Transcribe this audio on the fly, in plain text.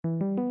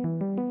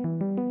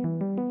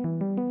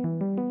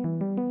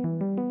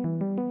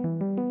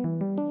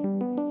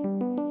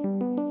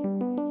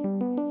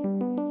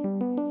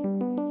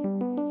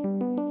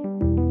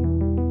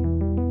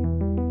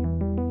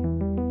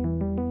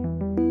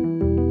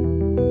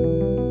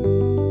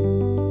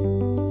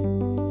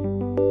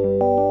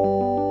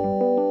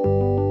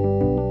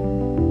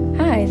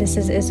this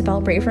is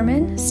Isabel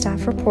Braverman,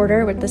 staff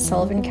reporter with the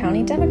Sullivan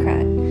County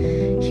Democrat.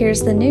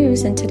 Here's the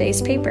news in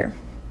today's paper.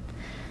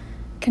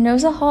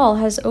 Canosa Hall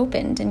has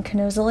opened in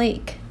Canosa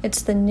Lake.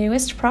 It's the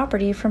newest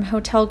property from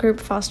hotel group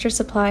Foster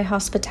Supply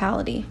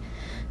Hospitality.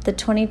 The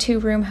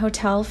 22-room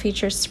hotel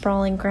features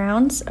sprawling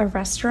grounds, a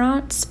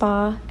restaurant,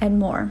 spa, and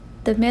more.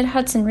 The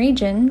Mid-Hudson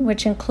region,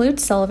 which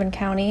includes Sullivan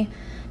County,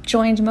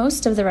 joined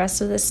most of the rest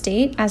of the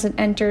state as it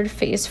entered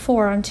Phase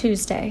 4 on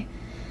Tuesday.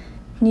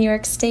 New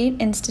York State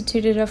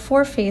instituted a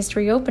 4-phased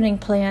reopening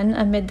plan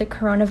amid the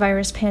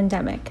coronavirus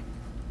pandemic.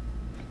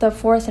 The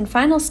fourth and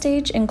final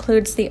stage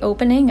includes the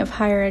opening of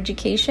higher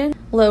education,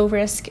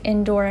 low-risk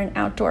indoor and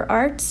outdoor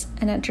arts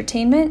and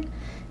entertainment,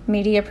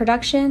 media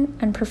production,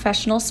 and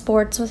professional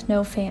sports with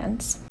no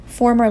fans.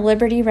 Former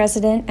Liberty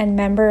resident and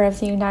member of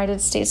the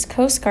United States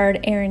Coast Guard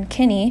Erin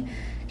Kinney,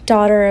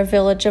 daughter of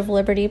Village of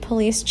Liberty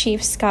Police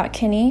Chief Scott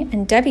Kinney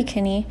and Debbie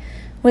Kinney,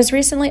 was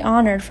recently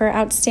honored for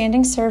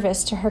outstanding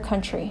service to her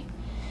country.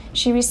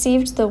 She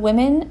received the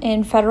Women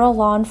in Federal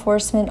Law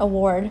Enforcement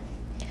Award.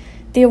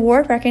 The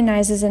award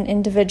recognizes an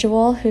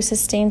individual who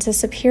sustains a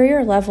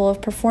superior level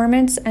of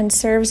performance and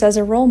serves as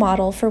a role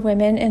model for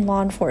women in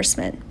law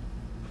enforcement.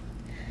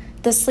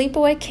 The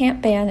sleepaway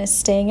camp ban is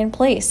staying in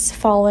place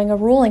following a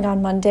ruling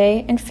on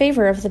Monday in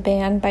favor of the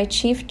ban by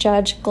Chief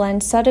Judge Glenn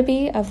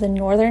Sotheby of the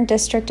Northern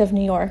District of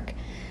New York.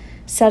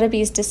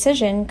 Sotheby's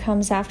decision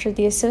comes after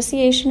the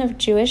Association of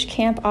Jewish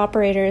Camp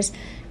Operators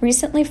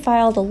recently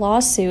filed a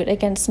lawsuit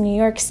against New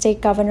York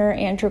State Governor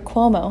Andrew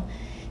Cuomo,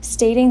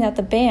 stating that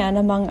the ban,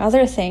 among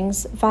other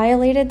things,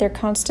 violated their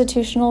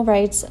constitutional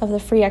rights of the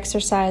free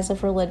exercise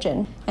of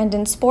religion. And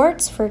in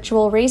sports,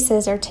 virtual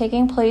races are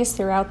taking place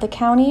throughout the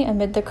county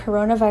amid the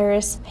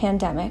coronavirus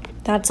pandemic.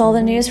 That's all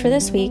the news for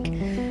this week.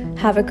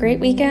 Have a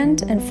great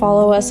weekend and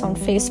follow us on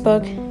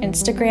Facebook,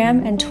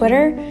 Instagram, and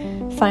Twitter.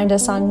 Find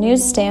us on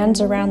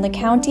newsstands around the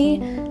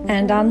county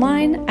and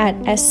online at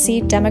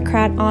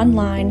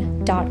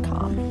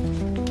scdemocratonline.com.